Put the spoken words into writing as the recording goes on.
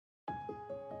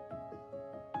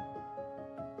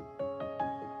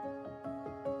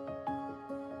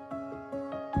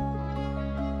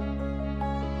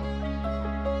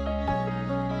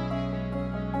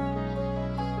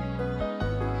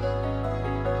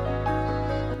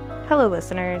Hello,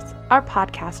 listeners. Our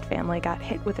podcast family got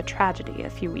hit with a tragedy a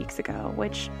few weeks ago,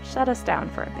 which shut us down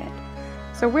for a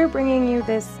bit. So we're bringing you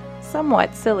this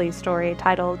somewhat silly story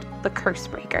titled The Curse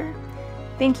Breaker.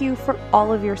 Thank you for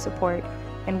all of your support,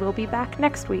 and we'll be back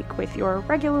next week with your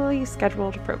regularly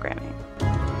scheduled programming.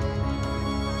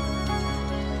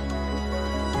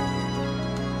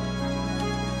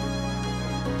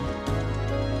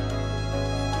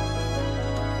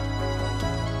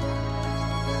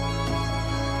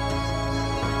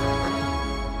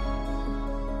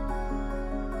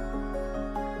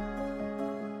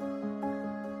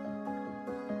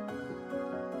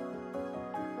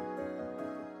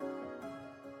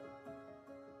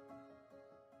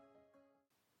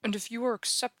 And if you were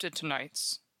accepted to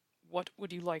Knights, what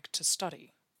would you like to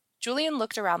study? Julian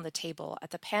looked around the table at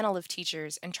the panel of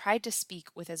teachers and tried to speak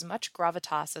with as much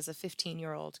gravitas as a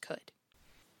 15-year-old could.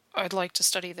 I'd like to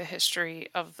study the history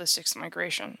of the Sixth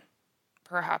Migration.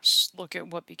 Perhaps look at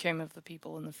what became of the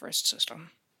people in the first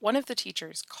system. One of the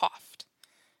teachers coughed.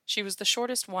 She was the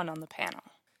shortest one on the panel.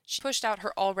 She pushed out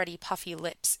her already puffy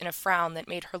lips in a frown that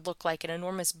made her look like an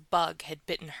enormous bug had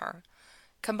bitten her.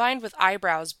 Combined with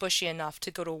eyebrows bushy enough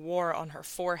to go to war on her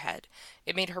forehead,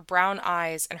 it made her brown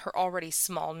eyes and her already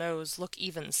small nose look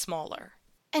even smaller.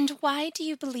 And why do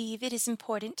you believe it is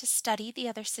important to study the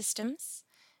other systems,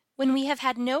 when we have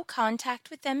had no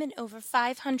contact with them in over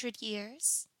 500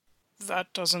 years?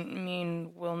 That doesn't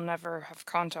mean we'll never have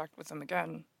contact with them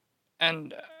again.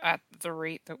 And at the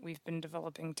rate that we've been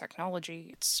developing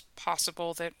technology, it's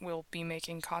possible that we'll be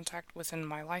making contact within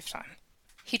my lifetime.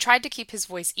 He tried to keep his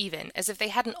voice even, as if they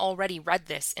hadn't already read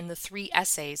this in the 3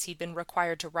 essays he'd been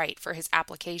required to write for his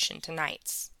application to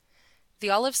Knights.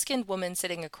 The olive-skinned woman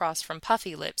sitting across from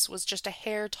Puffy Lips was just a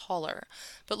hair taller,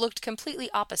 but looked completely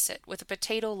opposite, with a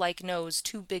potato-like nose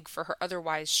too big for her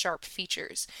otherwise sharp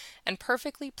features, and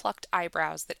perfectly plucked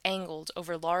eyebrows that angled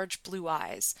over large blue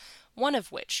eyes, one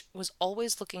of which was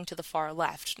always looking to the far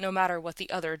left, no matter what the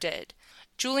other did.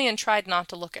 Julian tried not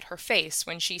to look at her face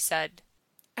when she said,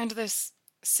 "And this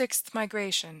Sixth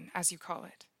Migration, as you call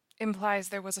it, implies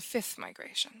there was a fifth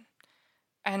migration.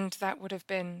 And that would have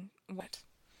been, what?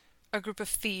 A group of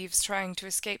thieves trying to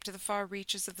escape to the far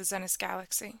reaches of the Zenith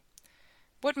galaxy.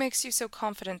 What makes you so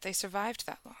confident they survived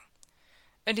that long?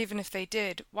 And even if they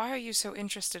did, why are you so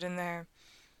interested in their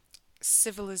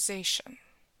civilization?"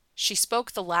 She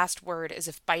spoke the last word as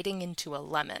if biting into a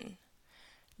lemon.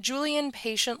 Julian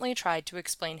patiently tried to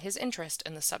explain his interest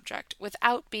in the subject,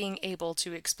 without being able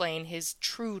to explain his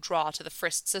true draw to the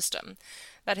Frist system,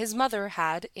 that his mother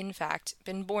had, in fact,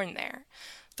 been born there.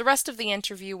 The rest of the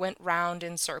interview went round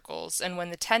in circles, and when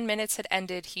the 10 minutes had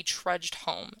ended, he trudged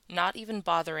home, not even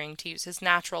bothering to use his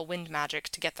natural wind magic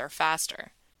to get there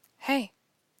faster. "Hey,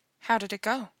 how did it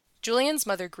go?" Julian's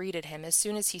mother greeted him as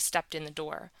soon as he stepped in the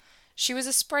door. She was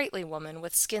a sprightly woman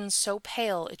with skin so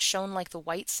pale it shone like the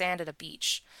white sand at a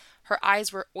beach. Her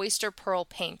eyes were oyster pearl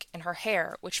pink, and her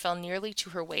hair, which fell nearly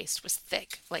to her waist, was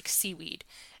thick, like seaweed,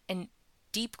 and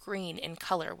deep green in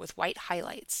color with white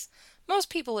highlights. Most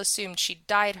people assumed she'd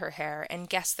dyed her hair and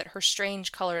guessed that her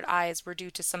strange colored eyes were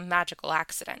due to some magical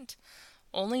accident.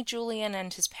 Only Julian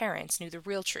and his parents knew the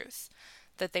real truth,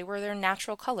 that they were their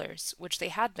natural colors, which they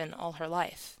had been all her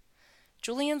life.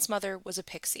 Julian's mother was a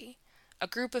pixie, a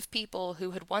group of people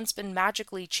who had once been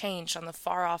magically changed on the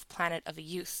far-off planet of a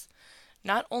youth.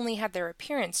 Not only had their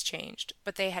appearance changed,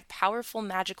 but they had powerful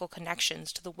magical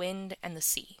connections to the wind and the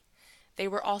sea. They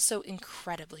were also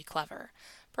incredibly clever,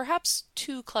 perhaps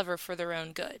too clever for their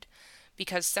own good,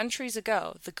 because centuries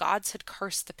ago the gods had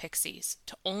cursed the pixies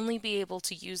to only be able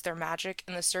to use their magic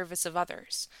in the service of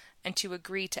others, and to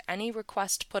agree to any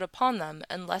request put upon them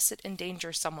unless it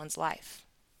endangers someone's life.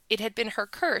 It had been her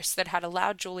curse that had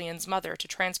allowed Julian's mother to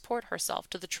transport herself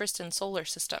to the Tristan solar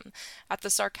system at the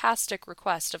sarcastic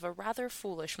request of a rather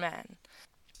foolish man.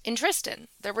 In Tristan,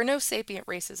 there were no sapient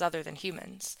races other than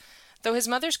humans. Though his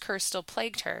mother's curse still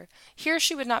plagued her, here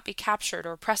she would not be captured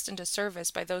or pressed into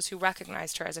service by those who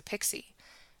recognized her as a pixie.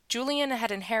 Julian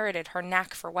had inherited her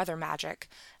knack for weather magic,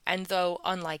 and though,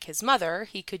 unlike his mother,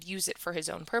 he could use it for his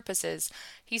own purposes,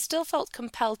 he still felt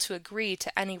compelled to agree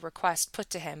to any request put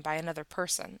to him by another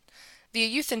person. The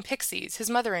Ayuthan pixies, his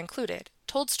mother included,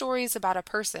 told stories about a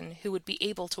person who would be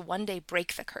able to one day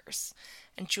break the curse,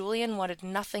 and Julian wanted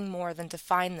nothing more than to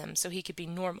find them so he could be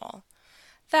normal.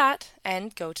 That,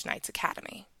 and go to Knights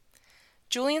Academy.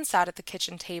 Julian sat at the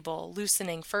kitchen table,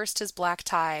 loosening first his black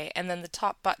tie and then the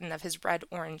top button of his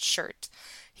red-orange shirt.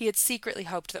 He had secretly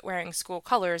hoped that wearing school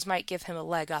colors might give him a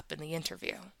leg up in the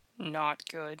interview. "Not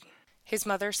good." His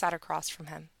mother sat across from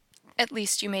him. At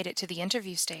least you made it to the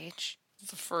interview stage.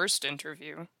 "The first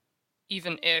interview.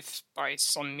 Even if, by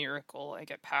some miracle, I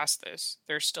get past this,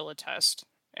 there's still a test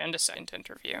and a second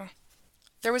interview.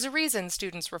 There was a reason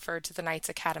students referred to the Knights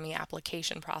Academy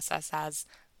application process as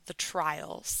the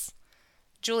trials.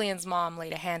 Julian's mom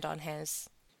laid a hand on his.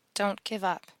 Don't give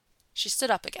up. She stood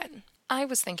up again. I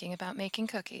was thinking about making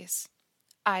cookies.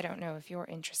 I don't know if you're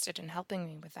interested in helping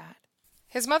me with that.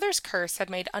 His mother's curse had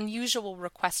made unusual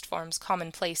request forms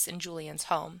commonplace in Julian's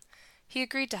home. He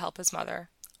agreed to help his mother,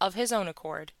 of his own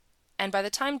accord, and by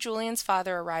the time Julian's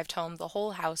father arrived home, the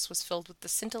whole house was filled with the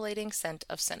scintillating scent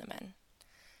of cinnamon.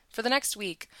 For the next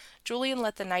week, Julian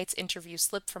let the night's interview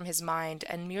slip from his mind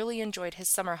and merely enjoyed his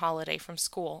summer holiday from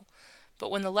school.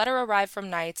 But when the letter arrived from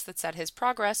Knights that said his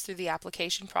progress through the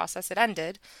application process had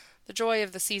ended, the joy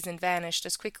of the season vanished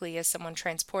as quickly as someone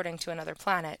transporting to another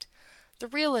planet. The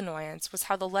real annoyance was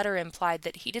how the letter implied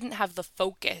that he didn't have the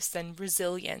focus and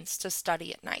resilience to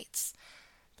study at Knights.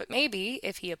 But maybe,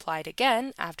 if he applied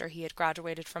again after he had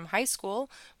graduated from high school,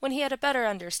 when he had a better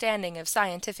understanding of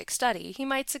scientific study, he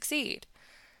might succeed.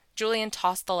 Julian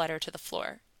tossed the letter to the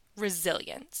floor.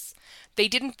 Resilience. They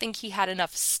didn't think he had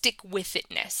enough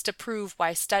stick-with-itness to prove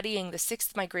why studying the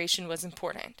sixth migration was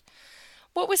important.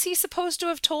 What was he supposed to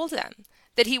have told them?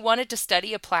 That he wanted to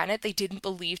study a planet they didn't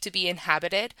believe to be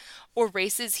inhabited, or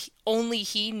races only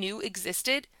he knew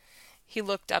existed? He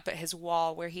looked up at his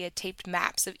wall where he had taped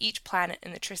maps of each planet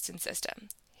in the Tristan system.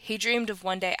 He dreamed of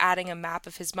one day adding a map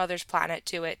of his mother's planet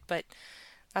to it, but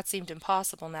that seemed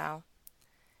impossible now.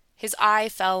 His eye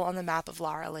fell on the map of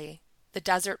Laralee, the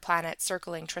desert planet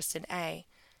circling Tristan A.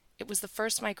 It was the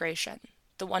first migration,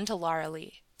 the one to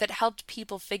Laralee, that helped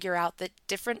people figure out that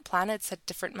different planets had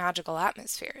different magical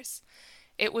atmospheres.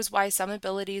 It was why some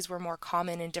abilities were more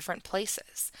common in different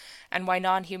places, and why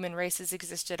non-human races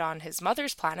existed on his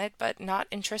mother's planet, but not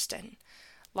in Tristan.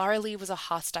 Laralee was a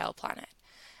hostile planet.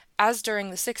 As during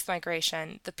the sixth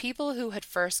migration, the people who had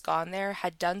first gone there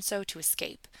had done so to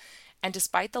escape, and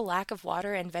despite the lack of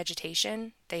water and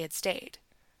vegetation, they had stayed.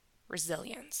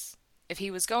 Resilience. If he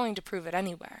was going to prove it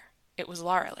anywhere, it was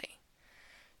Laralee.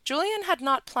 Julian had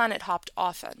not planet-hopped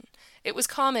often. It was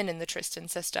common in the Tristan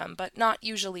system, but not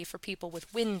usually for people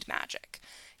with wind magic.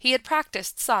 He had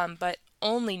practiced some, but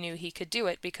only knew he could do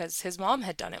it because his mom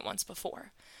had done it once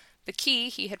before. The key,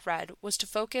 he had read, was to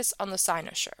focus on the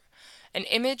cynosure, an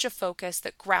image of focus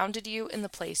that grounded you in the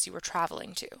place you were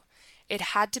traveling to. It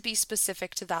had to be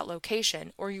specific to that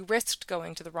location, or you risked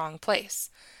going to the wrong place.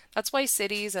 That's why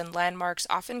cities and landmarks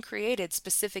often created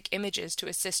specific images to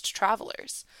assist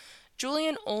travelers.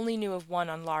 Julian only knew of one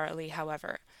on Laralee,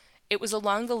 however. It was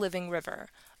along the Living River.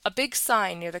 A big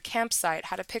sign near the campsite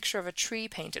had a picture of a tree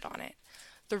painted on it.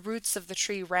 The roots of the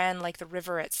tree ran like the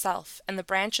river itself, and the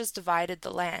branches divided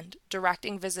the land,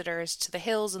 directing visitors to the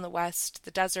hills in the west, the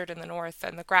desert in the north,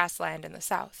 and the grassland in the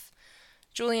south.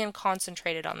 Julian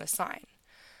concentrated on the sign.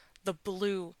 The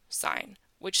blue sign,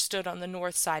 which stood on the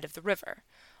north side of the river.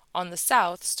 On the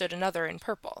south stood another in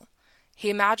purple. He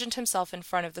imagined himself in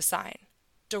front of the sign,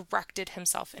 directed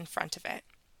himself in front of it.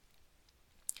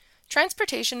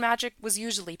 Transportation magic was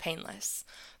usually painless.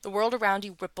 The world around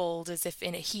you rippled as if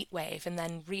in a heat wave and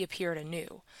then reappeared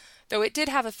anew. Though it did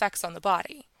have effects on the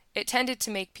body. It tended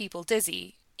to make people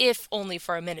dizzy, if only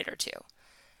for a minute or two.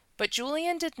 But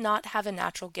Julian did not have a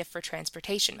natural gift for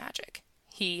transportation magic.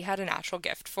 He had a natural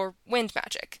gift for wind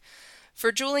magic.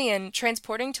 For Julian,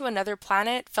 transporting to another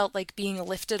planet felt like being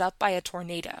lifted up by a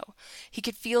tornado. He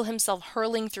could feel himself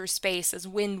hurling through space as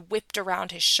wind whipped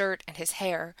around his shirt and his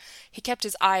hair. He kept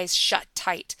his eyes shut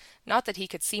tight, not that he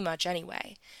could see much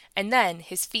anyway. And then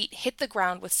his feet hit the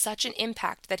ground with such an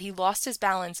impact that he lost his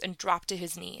balance and dropped to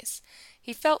his knees.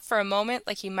 He felt for a moment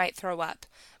like he might throw up,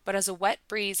 but as a wet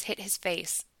breeze hit his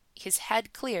face, his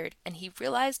head cleared and he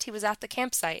realized he was at the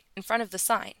campsite in front of the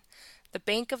sign, the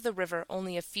bank of the river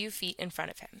only a few feet in front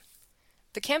of him.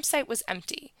 The campsite was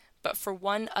empty, but for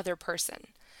one other person.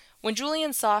 When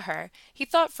Julian saw her, he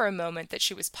thought for a moment that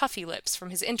she was Puffy Lips from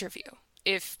his interview,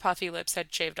 if Puffy Lips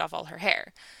had shaved off all her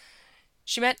hair.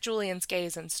 She met Julian's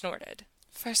gaze and snorted.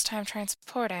 First time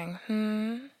transporting,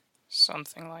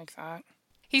 Something like that.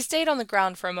 He stayed on the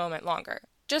ground for a moment longer,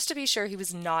 just to be sure he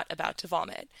was not about to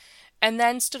vomit, and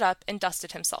then stood up and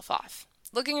dusted himself off.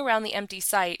 Looking around the empty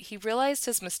site, he realized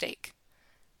his mistake.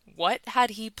 What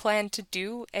had he planned to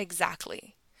do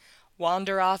exactly?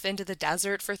 Wander off into the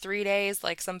desert for 3 days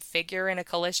like some figure in a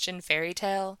Callistian fairy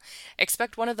tale?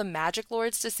 Expect one of the magic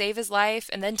lords to save his life,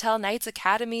 and then tell Knights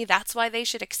Academy that's why they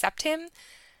should accept him?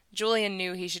 Julian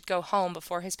knew he should go home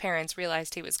before his parents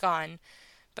realized he was gone,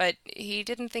 but he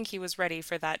didn't think he was ready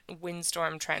for that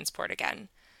windstorm transport again.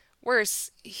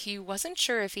 Worse, he wasn't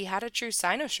sure if he had a true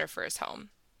cynosure for his home.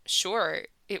 Sure,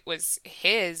 it was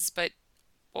his, but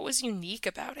What was unique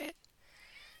about it?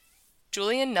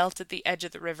 Julian knelt at the edge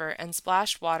of the river and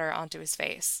splashed water onto his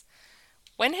face.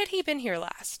 When had he been here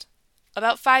last?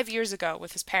 About 5 years ago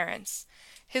with his parents.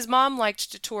 His mom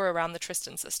liked to tour around the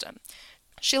Tristan system.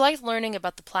 She liked learning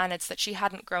about the planets that she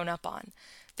hadn't grown up on,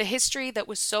 the history that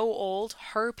was so old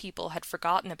her people had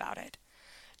forgotten about it.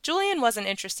 Julian wasn't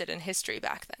interested in history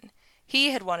back then.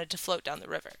 He had wanted to float down the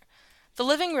river. The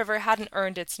living river hadn't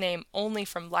earned its name only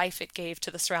from life it gave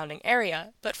to the surrounding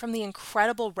area, but from the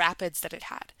incredible rapids that it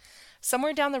had.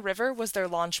 Somewhere down the river was their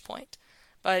launch point,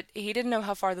 but he didn't know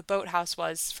how far the boathouse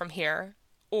was from here,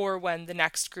 or when the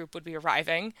next group would be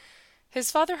arriving.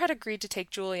 His father had agreed to take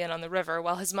Julian on the river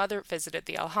while his mother visited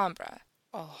the Alhambra.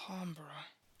 Alhambra.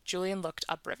 Julian looked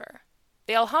upriver.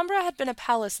 The Alhambra had been a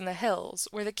palace in the hills,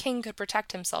 where the king could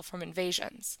protect himself from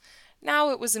invasions.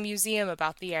 Now it was a museum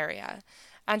about the area,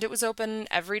 and it was open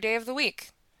every day of the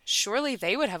week. Surely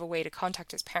they would have a way to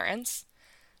contact his parents.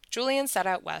 Julian set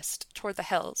out west, toward the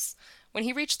hills. When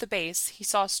he reached the base, he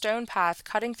saw a stone path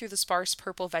cutting through the sparse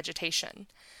purple vegetation.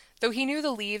 Though he knew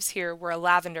the leaves here were a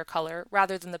lavender color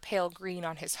rather than the pale green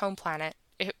on his home planet,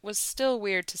 it was still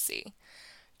weird to see.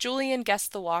 Julian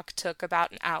guessed the walk took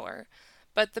about an hour,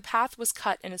 but the path was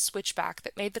cut in a switchback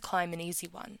that made the climb an easy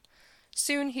one.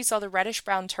 Soon he saw the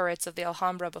reddish-brown turrets of the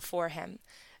Alhambra before him.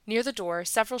 Near the door,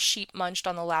 several sheep munched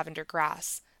on the lavender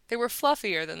grass. They were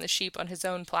fluffier than the sheep on his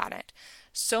own planet,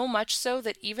 so much so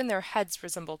that even their heads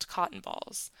resembled cotton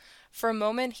balls. For a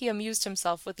moment he amused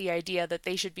himself with the idea that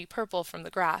they should be purple from the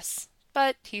grass,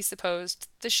 but, he supposed,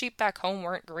 the sheep back home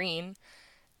weren't green.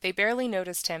 They barely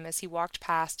noticed him as he walked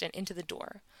past and into the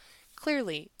door.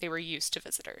 Clearly, they were used to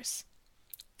visitors.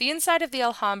 The inside of the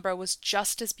Alhambra was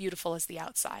just as beautiful as the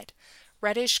outside.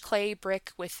 Reddish clay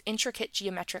brick with intricate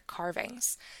geometric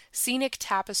carvings. Scenic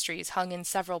tapestries hung in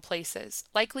several places,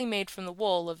 likely made from the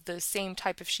wool of the same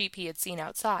type of sheep he had seen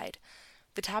outside.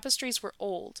 The tapestries were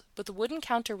old, but the wooden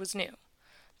counter was new.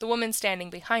 The woman standing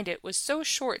behind it was so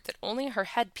short that only her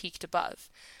head peeked above.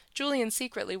 Julian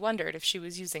secretly wondered if she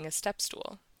was using a step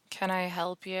stool. Can I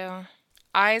help you?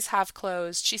 Eyes half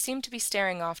closed, she seemed to be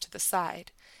staring off to the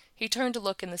side. He turned to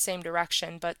look in the same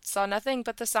direction, but saw nothing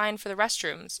but the sign for the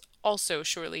restrooms, also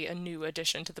surely a new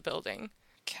addition to the building.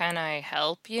 Can I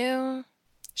help you?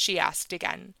 She asked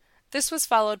again. This was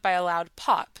followed by a loud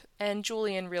pop, and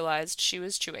Julian realized she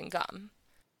was chewing gum.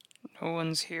 No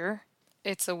one's here?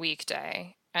 It's a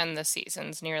weekday, and the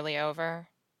season's nearly over.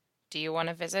 Do you want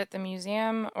to visit the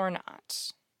museum or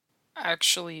not?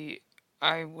 Actually,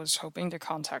 I was hoping to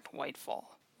contact Whitefall.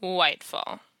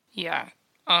 Whitefall. Yeah,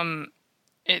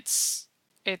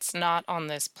 It's not on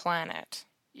this planet.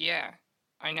 yeah,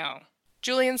 I know.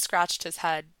 Julian scratched his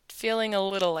head, feeling a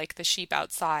little like the sheep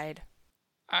outside.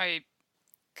 I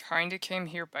kinda came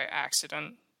here by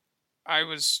accident. I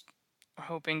was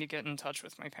hoping to get in touch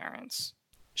with my parents.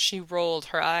 She rolled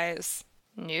her eyes.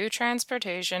 New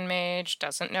transportation mage,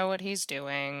 doesn't know what he's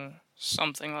doing.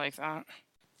 Something like that.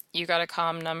 You got a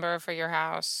comm number for your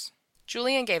house?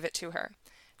 Julian gave it to her.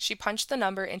 She punched the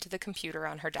number into the computer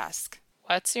on her desk.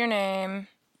 What's your name?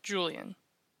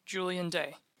 Julian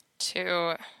Day.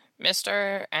 To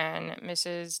Mr. and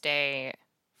Mrs. Day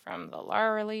from the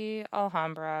Larley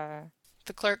Alhambra.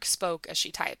 The clerk spoke as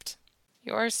she typed.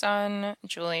 Your son,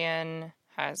 Julian,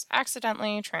 has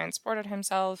accidentally transported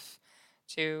himself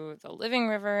to the Living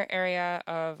River area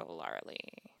of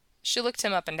Larley. She looked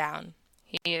him up and down.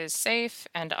 He is safe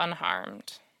and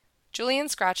unharmed. Julian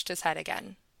scratched his head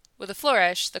again. With a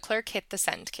flourish, the clerk hit the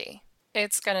send key.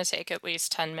 It's going to take at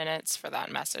least 10 minutes for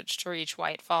that message to reach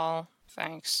Whitefall.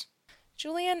 Thanks.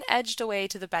 Julian edged away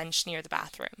to the bench near the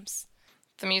bathrooms.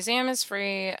 The museum is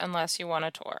free unless you want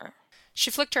a tour.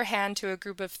 She flicked her hand to a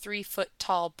group of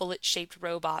 3-foot-tall bullet-shaped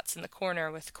robots in the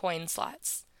corner with coin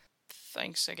slots.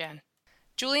 Thanks again.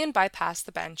 Julian bypassed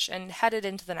the bench and headed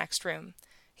into the next room.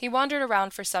 He wandered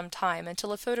around for some time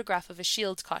until a photograph of a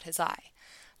shield caught his eye.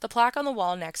 The plaque on the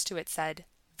wall next to it said,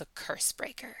 "The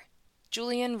Cursebreaker."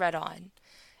 Julian read on.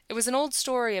 It was an old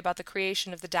story about the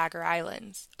creation of the Dagger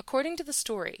Islands. According to the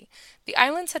story, the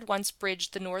islands had once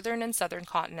bridged the northern and southern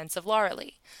continents of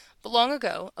Larley. But long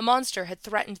ago, a monster had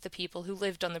threatened the people who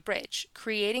lived on the bridge,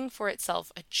 creating for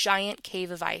itself a giant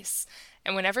cave of ice,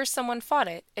 and whenever someone fought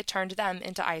it, it turned them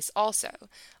into ice also,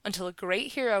 until a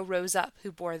great hero rose up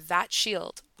who bore that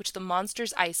shield, which the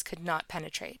monster's ice could not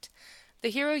penetrate.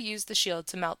 The hero used the shield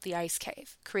to melt the ice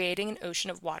cave, creating an ocean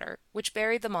of water, which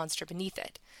buried the monster beneath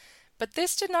it. But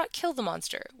this did not kill the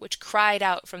monster, which cried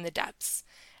out from the depths.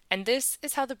 And this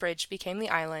is how the bridge became the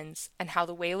islands, and how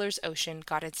the Whalers' Ocean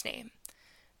got its name.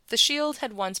 The shield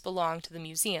had once belonged to the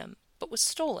museum, but was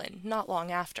stolen not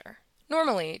long after.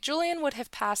 Normally, Julian would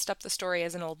have passed up the story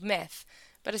as an old myth,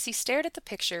 but as he stared at the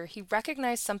picture, he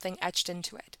recognized something etched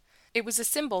into it. It was a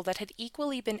symbol that had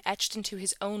equally been etched into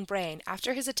his own brain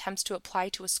after his attempts to apply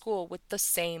to a school with the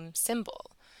same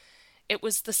symbol. It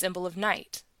was the symbol of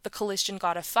night, the Callistian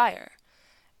god of fire.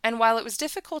 And while it was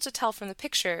difficult to tell from the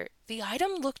picture, the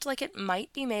item looked like it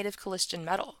might be made of Callistian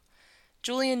metal.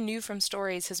 Julian knew from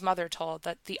stories his mother told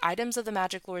that the items of the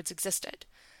magic lords existed.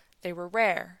 They were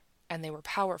rare, and they were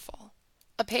powerful.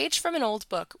 A page from an old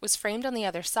book was framed on the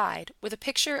other side with a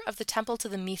picture of the temple to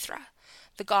the Mithra,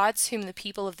 the gods whom the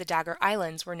people of the Dagger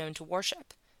Islands were known to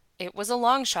worship. It was a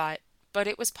long shot, but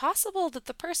it was possible that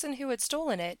the person who had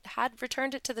stolen it had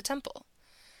returned it to the temple.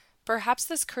 Perhaps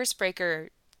this curse breaker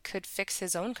could fix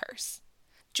his own curse.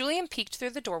 Julian peeked through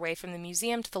the doorway from the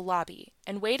museum to the lobby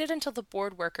and waited until the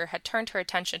board worker had turned her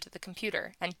attention to the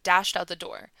computer and dashed out the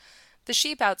door. The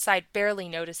sheep outside barely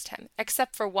noticed him,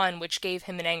 except for one which gave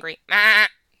him an angry "Mah!"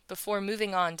 before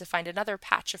moving on to find another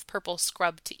patch of purple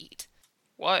scrub to eat.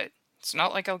 What? It's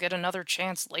not like I'll get another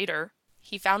chance later.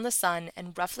 He found the sun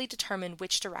and roughly determined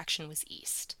which direction was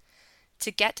east. To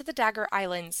get to the Dagger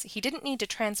Islands, he didn't need to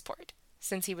transport.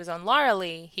 Since he was on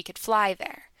Lauralee, he could fly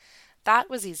there. That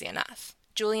was easy enough.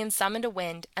 Julian summoned a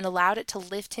wind and allowed it to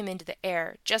lift him into the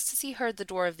air just as he heard the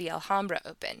door of the Alhambra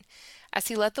open. As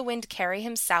he let the wind carry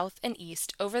him south and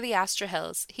east over the Astra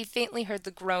Hills, he faintly heard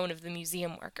the groan of the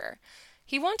museum worker.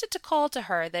 He wanted to call to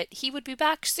her that he would be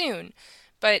back soon,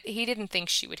 but he didn't think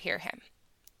she would hear him.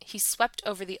 He swept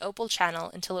over the opal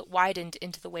channel until it widened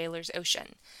into the Whalers'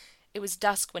 Ocean. It was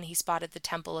dusk when he spotted the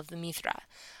Temple of the Mithra,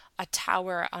 a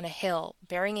tower on a hill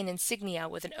bearing an insignia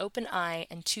with an open eye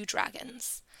and 2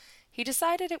 dragons. He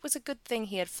decided it was a good thing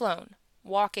he had flown.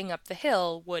 Walking up the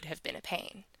hill would have been a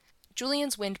pain.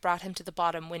 Julian's wind brought him to the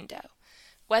bottom window.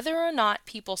 Whether or not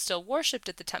people still worshipped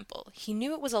at the temple, he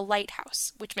knew it was a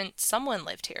lighthouse, which meant someone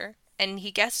lived here, and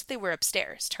he guessed they were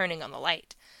upstairs, turning on the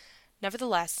light.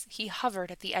 Nevertheless, he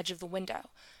hovered at the edge of the window,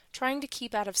 trying to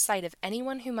keep out of sight of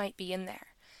anyone who might be in there.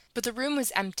 But the room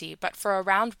was empty but for a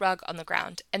round rug on the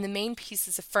ground and the main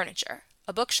pieces of furniture,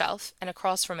 a bookshelf, and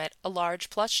across from it a large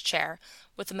plush chair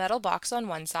with a metal box on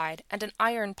one side and an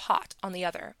iron pot on the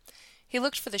other. He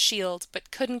looked for the shield,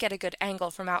 but couldn't get a good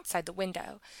angle from outside the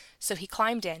window, so he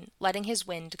climbed in, letting his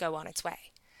wind go on its way.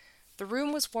 The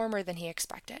room was warmer than he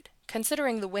expected,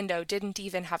 considering the window didn't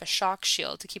even have a shock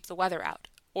shield to keep the weather out,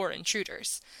 or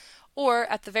intruders. Or,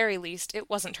 at the very least, it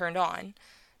wasn't turned on.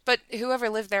 But whoever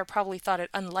lived there probably thought it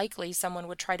unlikely someone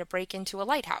would try to break into a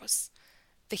lighthouse.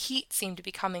 The heat seemed to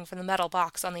be coming from the metal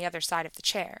box on the other side of the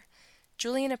chair.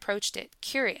 Julian approached it,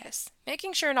 curious,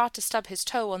 making sure not to stub his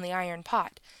toe on the iron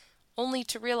pot, only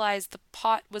to realize the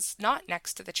pot was not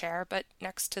next to the chair, but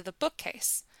next to the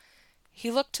bookcase. He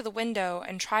looked to the window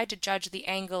and tried to judge the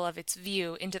angle of its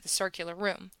view into the circular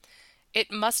room.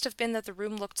 It must have been that the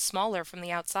room looked smaller from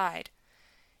the outside.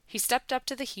 He stepped up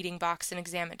to the heating box and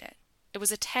examined it. It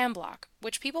was a tam block,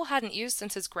 which people hadn't used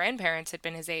since his grandparents had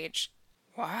been his age.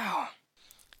 Wow.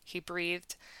 He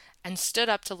breathed and stood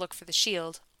up to look for the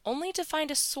shield, only to find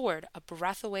a sword a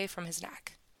breath away from his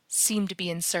neck. "Seem to be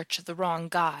in search of the wrong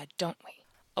god, don't we?"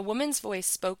 A woman's voice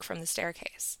spoke from the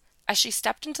staircase. As she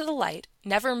stepped into the light,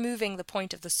 never moving the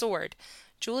point of the sword,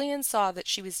 Julian saw that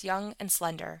she was young and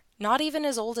slender, not even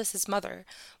as old as his mother,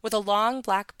 with a long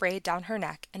black braid down her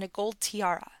neck and a gold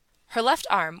tiara. Her left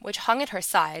arm, which hung at her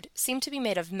side, seemed to be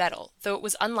made of metal, though it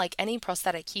was unlike any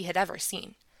prosthetic he had ever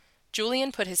seen.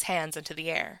 Julian put his hands into the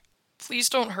air. Please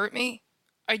don't hurt me.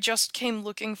 I just came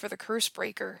looking for the curse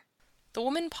breaker. The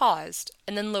woman paused,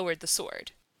 and then lowered the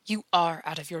sword. You are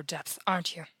out of your depth,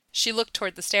 aren't you? She looked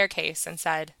toward the staircase and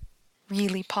said,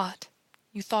 Really, Pot?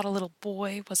 You thought a little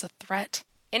boy was a threat?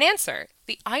 In answer,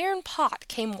 the iron pot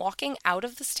came walking out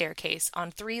of the staircase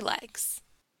on 3 legs.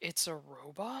 It's a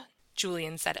robot?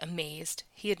 Julian said, amazed.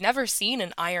 He had never seen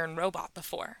an iron robot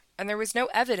before, and there was no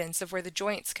evidence of where the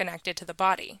joints connected to the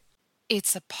body.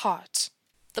 It's a pot.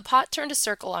 The pot turned a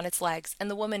circle on its legs, and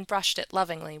the woman brushed it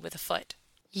lovingly with a foot.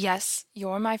 Yes,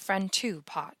 you're my friend too,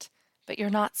 Pot, but you're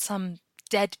not some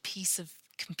dead piece of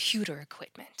computer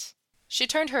equipment. She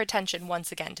turned her attention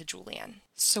once again to Julian.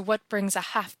 So what brings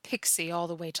a half-pixie all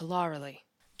the way to Lauralee?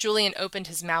 Julian opened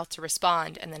his mouth to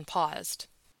respond, and then paused.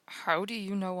 How do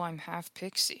you know I'm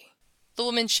half-pixie? The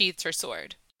woman sheathed her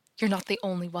sword. You're not the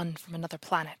only one from another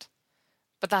planet.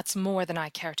 But that's more than I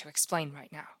care to explain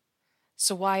right now.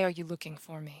 So why are you looking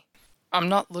for me? I'm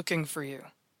not looking for you.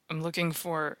 I'm looking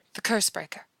for... The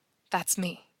Cursebreaker. That's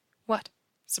me. What?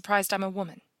 Surprised I'm a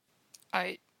woman?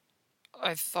 I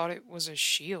thought it was a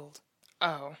shield.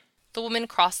 Oh. The woman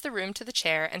crossed the room to the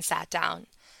chair and sat down.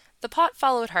 The pot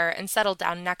followed her and settled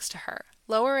down next to her,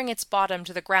 lowering its bottom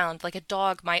to the ground like a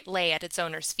dog might lay at its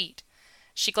owner's feet.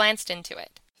 She glanced into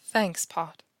it. Thanks,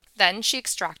 Pot. Then she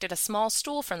extracted a small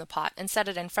stool from the pot and set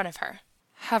it in front of her.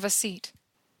 Have a seat.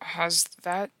 Has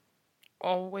that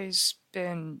always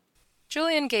been...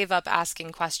 Julian gave up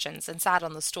asking questions and sat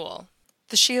on the stool.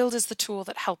 The shield is the tool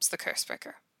that helps the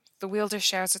Cursebreaker. The wielder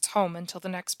shares its home until the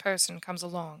next person comes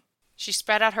along. She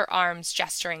spread out her arms,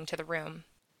 gesturing to the room.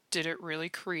 Did it really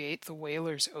create the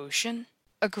Whaler's Ocean?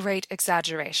 A great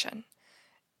exaggeration.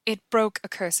 It broke a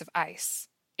curse of ice.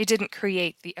 It didn't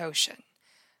create the ocean.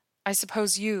 I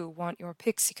suppose you want your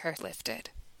pixie curse lifted.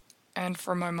 And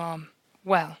for my mom.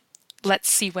 Well, let's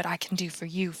see what I can do for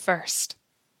you first.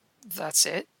 That's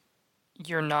it?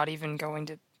 You're not even going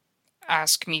to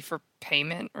ask me for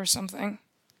payment or something?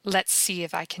 Let's see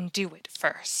if I can do it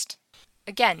first.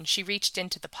 Again, she reached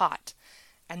into the pot,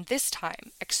 and this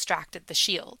time extracted the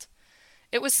shield.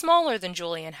 It was smaller than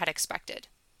Julian had expected,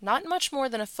 not much more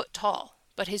than a foot tall,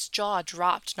 but his jaw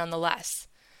dropped nonetheless.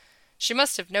 She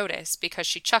must have noticed because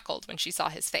she chuckled when she saw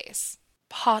his face.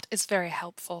 Pot is very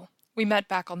helpful. We met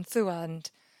back on Thua, and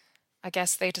I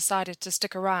guess they decided to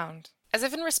stick around. As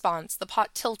if in response, the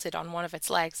pot tilted on one of its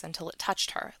legs until it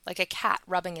touched her, like a cat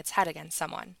rubbing its head against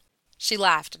someone. She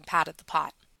laughed and patted the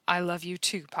pot. I love you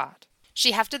too, Pot.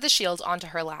 She hefted the shield onto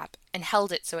her lap and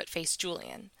held it so it faced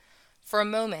Julian. For a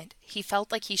moment, he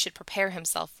felt like he should prepare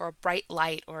himself for a bright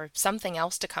light or something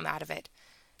else to come out of it.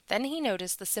 Then he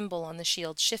noticed the symbol on the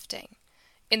shield shifting.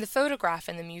 In the photograph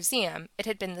in the museum, it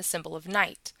had been the symbol of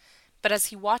night. But as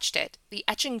he watched it, the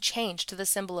etching changed to the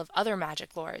symbol of other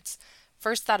magic lords.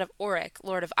 First that of Auric,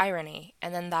 Lord of Irony,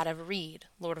 and then that of Reed,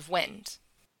 Lord of Wind.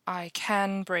 I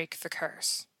can break the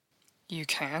curse. You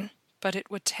can, but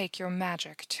it would take your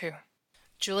magic, too.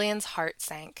 Julian's heart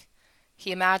sank.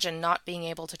 He imagined not being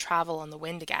able to travel on the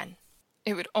wind again.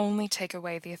 It would only take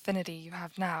away the affinity you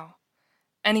have now.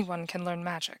 Anyone can learn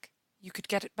magic. You could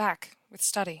get it back with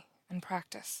study and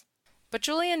practice. But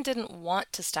Julian didn't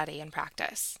want to study and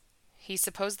practice. He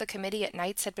supposed the committee at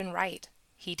Knights had been right.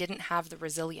 He didn't have the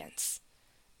resilience.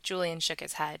 Julian shook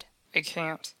his head. I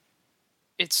can't.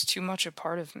 It's too much a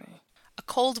part of me. A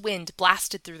cold wind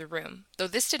blasted through the room, though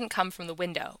this didn't come from the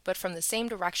window, but from the same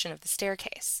direction of the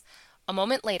staircase. A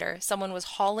moment later, someone was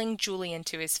hauling Julian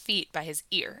to his feet by his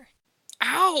ear.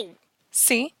 Ow!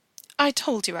 See? I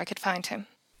told you I could find him.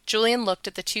 Julian looked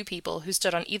at the two people who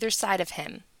stood on either side of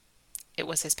him. It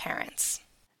was his parents.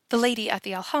 The lady at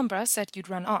the Alhambra said you'd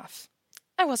run off.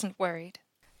 I wasn't worried.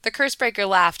 The Cursebreaker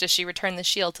laughed as she returned the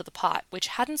shield to the pot, which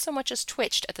hadn't so much as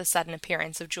twitched at the sudden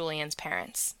appearance of Julian's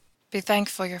parents. Be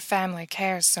thankful your family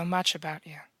cares so much about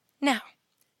you. Now,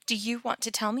 do you want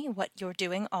to tell me what you're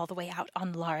doing all the way out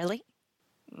on Larley?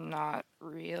 Not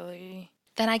really.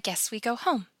 Then I guess we go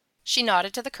home. She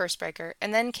nodded to the Cursebreaker,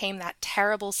 and then came that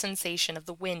terrible sensation of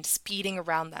the wind speeding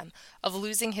around them, of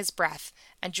losing his breath,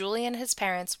 and Julian and his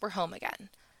parents were home again.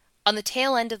 On the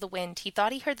tail end of the wind, he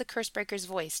thought he heard the Cursebreaker's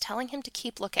voice telling him to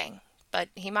keep looking, but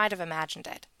he might have imagined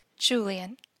it.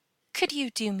 Julian, could you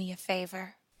do me a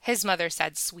favor? His mother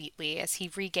said sweetly as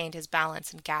he regained his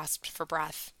balance and gasped for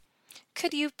breath.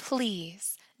 Could you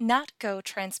please not go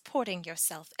transporting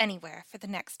yourself anywhere for the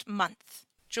next month?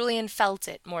 Julian felt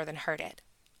it more than heard it.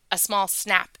 A small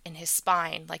snap in his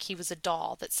spine like he was a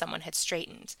doll that someone had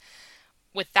straightened.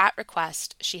 With that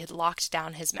request, she had locked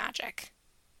down his magic.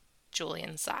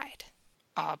 Julian sighed.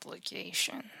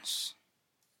 Obligations.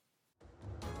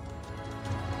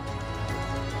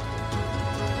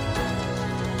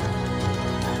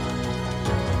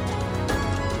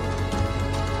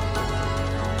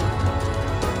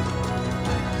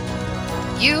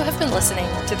 You have been listening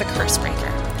to The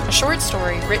Cursebreaker, a short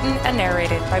story written and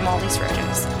narrated by Molly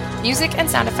Srojas. Music and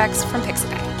sound effects from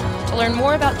Pixabay. To learn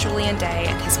more about Julian Day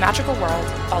and his magical world,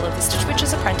 follow the Stitch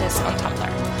Witch's Apprentice on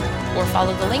Tumblr, or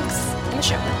follow the links in the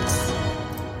show notes.